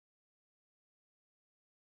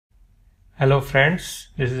Hello friends,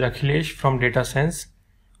 this is Akhilesh from Data Sense.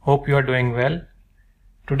 Hope you are doing well.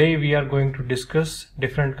 Today we are going to discuss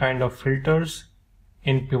different kind of filters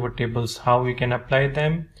in pivot tables, how we can apply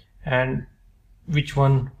them and which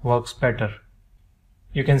one works better.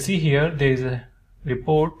 You can see here there is a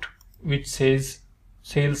report which says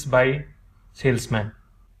sales by salesman.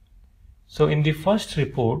 So in the first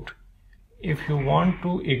report, if you want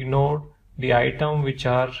to ignore the item which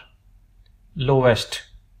are lowest,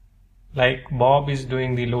 like Bob is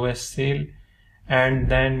doing the lowest sale and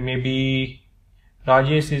then maybe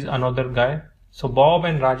Rajesh is another guy, so Bob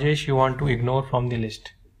and Rajesh you want to ignore from the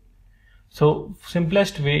list. So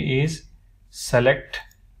simplest way is select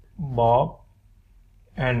Bob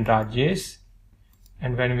and Rajesh,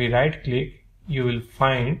 and when we right click you will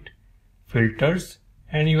find filters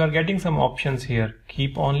and you are getting some options here: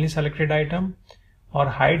 keep only selected item or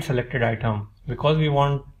hide selected item. Because we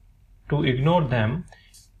want to ignore them,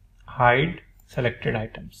 hide selected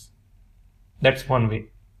items. That's one way.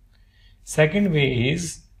 Second way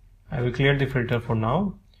is, I will clear the filter for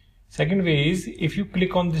now. Second way is, if you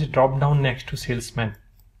click on this drop down next to salesman,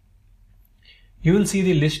 you will see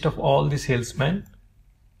the list of all the salesmen.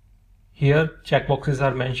 Here checkboxes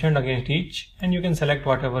are mentioned against each and you can select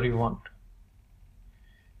whatever you want.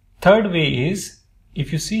 Third way is,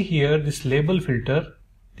 if you see here this label filter,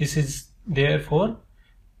 this is there for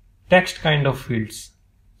text kind of fields.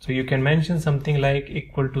 So you can mention something like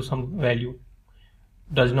equal to some value,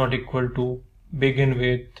 does not equal to, begin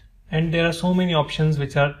with, and there are so many options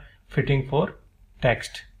which are fitting for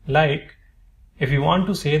text. Like if you want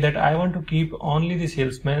to say that I want to keep only the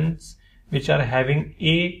salesmen which are having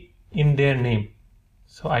A in their name,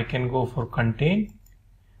 so I can go for contain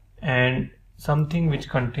and something which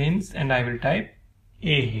contains, and I will type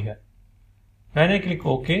A here. When I click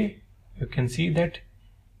OK, you can see that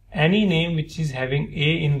any name which is having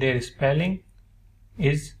A in their spelling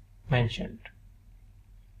is mentioned.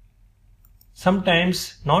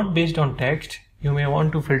 Sometimes not based on text, you may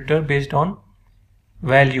want to filter based on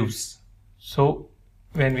values. So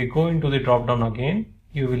when we go into the drop down again,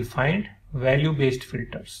 you will find value based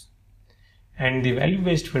filters, and the value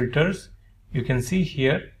based filters you can see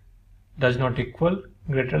here, does not equal,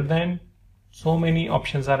 greater than, so many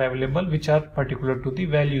options are available which are particular to the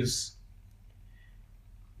values.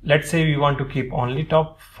 Let's say we want to keep only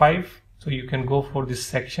top 5, so you can go for this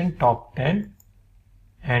section top 10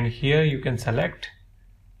 and here you can select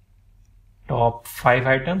top 5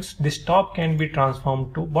 items. This top can be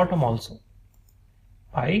transformed to bottom also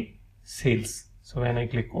by sales. So when I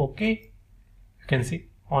click OK, you can see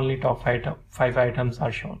only top 5 items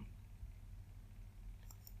are shown.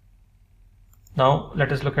 Now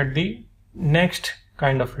let us look at the next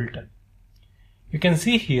kind of filter. You can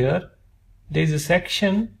see here there is a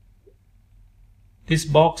section, this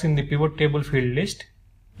box in the pivot table field list,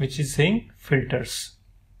 which is saying filters.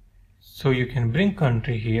 So you can bring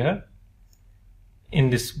country here in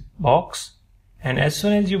this box, and as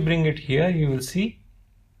soon as you bring it here you will see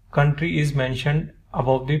country is mentioned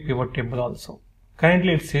above the pivot table also.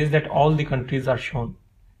 Currently it says that all the countries are shown.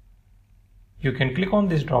 You can click on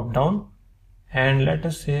this drop down and let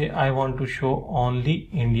us say I want to show only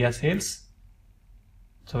India sales.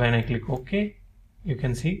 So when I click OK, you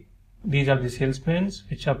can see these are the salesmen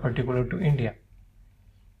which are particular to India.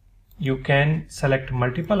 You can select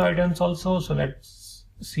multiple items also. So let's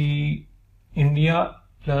see India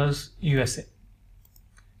plus USA.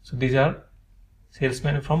 So these are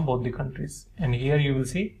salesmen from both the countries, and here you will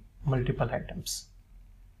see multiple items.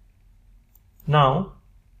 Now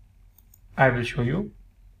I will show you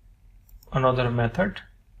another method.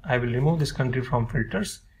 I will remove this country from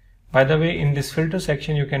filters. By the way, in this filter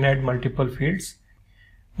section you can add multiple fields.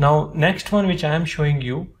 Now next one which I am showing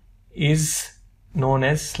you is known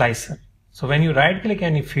as slicer. So when you right click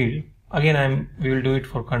any field, again we will do it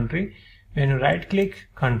for country. When you right click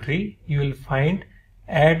country, you will find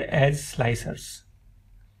add as slicers.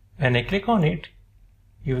 When I click on it,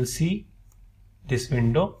 you will see this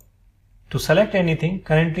window. To select anything,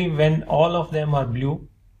 currently when all of them are blue,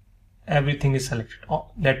 everything is selected.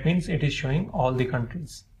 That means it is showing all the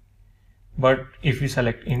countries. But if you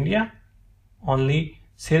select India, only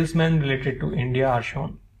salesmen related to India are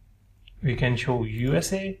shown. We can show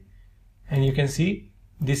USA, and you can see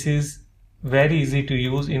this is very easy to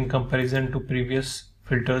use in comparison to previous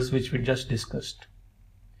filters which we just discussed.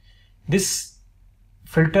 This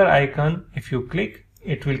filter icon, if you click,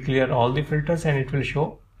 it will clear all the filters and it will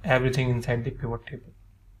show everything inside the pivot table.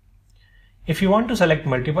 If you want to select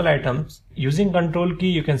multiple items, using control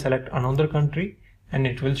key you can select another country and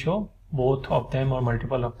it will show both of them or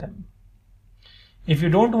multiple of them. If you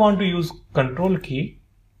don't want to use control key,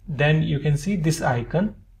 then you can see this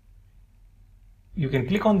icon. You can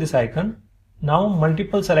click on this icon. Now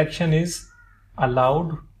multiple selection is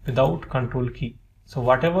allowed without control key. So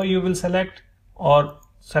whatever you will select or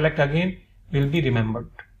select again will be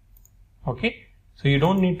remembered. Okay, so you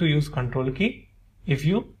don't need to use control key if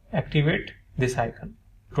you activate this icon.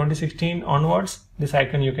 2016 onwards, this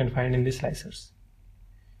icon you can find in the slicers.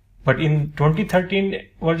 But in 2013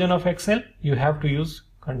 version of Excel, you have to use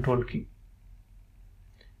control key.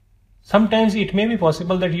 Sometimes it may be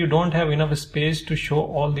possible that you don't have enough space to show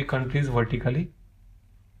all the countries vertically.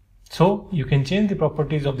 So you can change the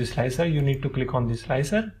properties of the slicer. You need to click on the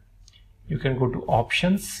slicer. You can go to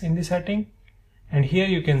options in the setting, and here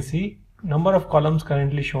you can see number of columns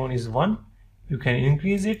currently shown is 1. You can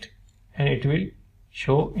increase it and it will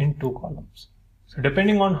show in 2 columns. So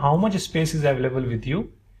depending on how much space is available with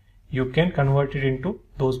you, you can convert it into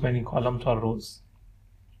those many columns or rows.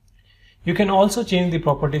 You can also change the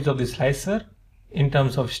properties of the slicer in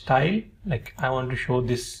terms of style, like I want to show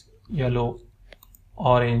this yellow,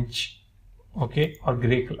 orange, okay, or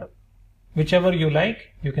gray color. Whichever you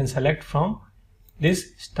like, you can select from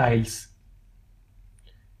these styles.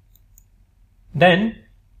 Then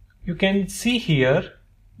you can see here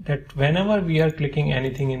that whenever we are clicking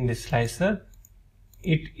anything in this slicer,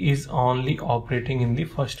 it is only operating in the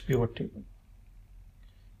first pivot table.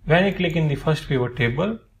 When I click in the first pivot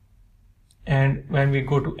table and when we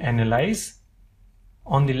go to analyze,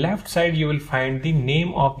 on the left side you will find the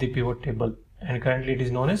name of the pivot table, and currently it is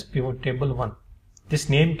known as pivot table 1. This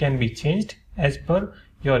name can be changed as per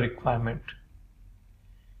your requirement.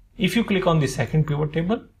 If you click on the second pivot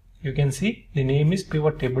table, you can see the name is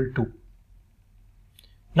pivot table 2.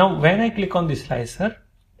 Now when I click on the slicer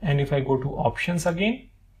and if I go to options again,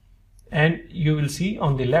 and you will see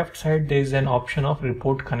on the left side there is an option of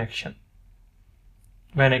report connection.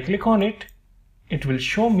 When I click on it, it will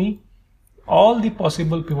show me all the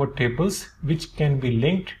possible pivot tables which can be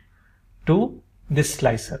linked to this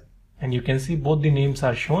slicer, and you can see both the names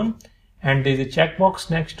are shown, and there is a checkbox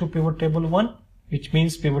next to pivot table 1, which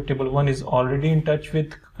means pivot table 1 is already in touch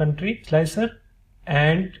with country slicer,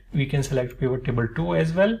 and we can select pivot table 2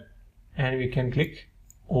 as well, and we can click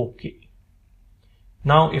OK.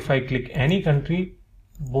 Now if I click any country,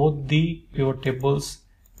 both the pivot tables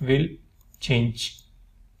will change.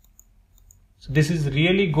 So this is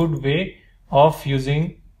really good way of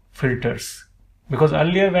using filters, because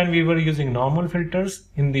earlier when we were using normal filters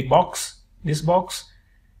in the box, this box,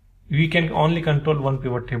 we can only control one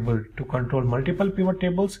pivot table. To control multiple pivot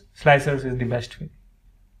tables, slicers is the best way.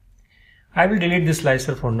 I will delete this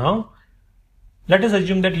slicer for now. Let us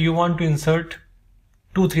assume that you want to insert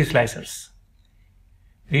 2-3 slicers: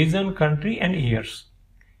 region, country and years.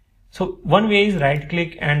 So one way is right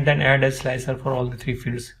click and then add a slicer for all the 3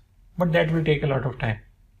 fields, but that will take a lot of time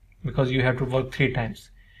because you have to work 3 times.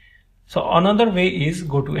 So another way is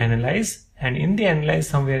go to analyze, and in the analyze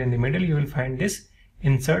somewhere in the middle you will find this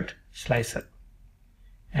insert slicer,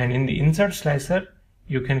 and in the insert slicer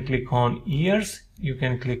you can click on years, you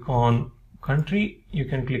can click on country, you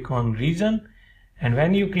can click on region, and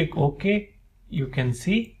when you click OK, you can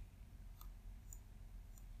see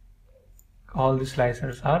all the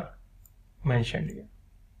slicers are mentioned here,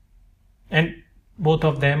 and both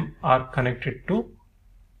of them are connected to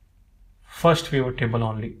first pivot table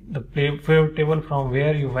only, the pivot table from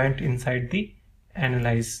where you went inside the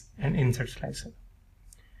analyze and insert slicer.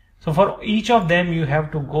 So for each of them you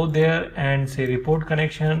have to go there and say report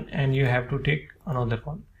connection, and you have to take another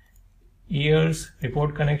one, years,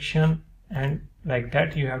 report connection, and like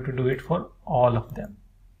that you have to do it for all of them.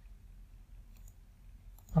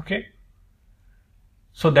 Okay,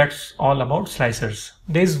 so that's all about slicers.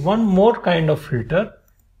 There is one more kind of filter.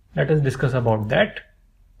 Let us discuss about that.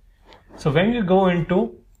 So when you go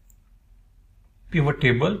into pivot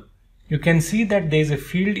table, you can see that there is a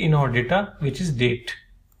field in our data which is date.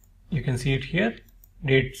 You can see it here,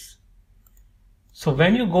 dates. So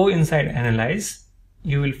when you go inside analyze,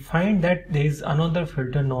 you will find that there is another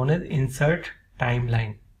filter known as insert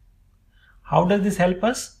timeline. How does this help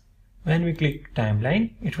us? When we click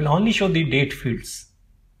timeline, it will only show the date fields,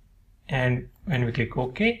 and when we click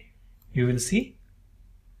OK, you will see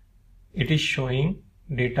it is showing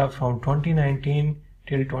data from 2019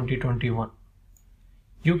 till 2021.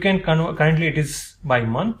 You can convert, currently it is by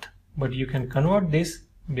month, but you can convert this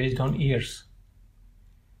based on years.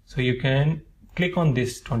 So you can click on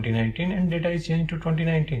this 2019 and data is changed to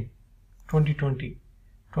 2019, 2020,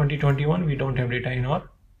 2021. We don't have data in our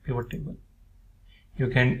pivot table. You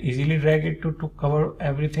can easily drag it to cover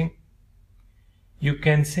everything. You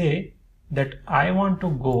can say that I want to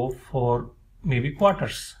go for maybe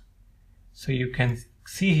quarters. So you can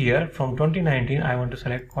see here from 2019 I want to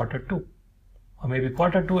select quarter 2 or maybe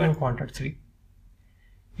quarter 2 and quarter 3.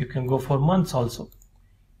 You can go for months also.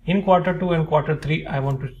 In quarter 2 and quarter 3 I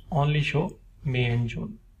want to only show May and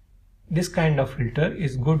June. This kind of filter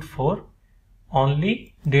is good for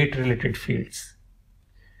only date related fields.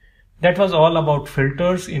 That was all about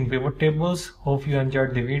filters in pivot tables. Hope you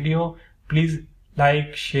enjoyed the video. Please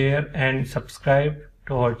like, share and subscribe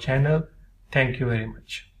to our channel. Thank you very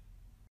much.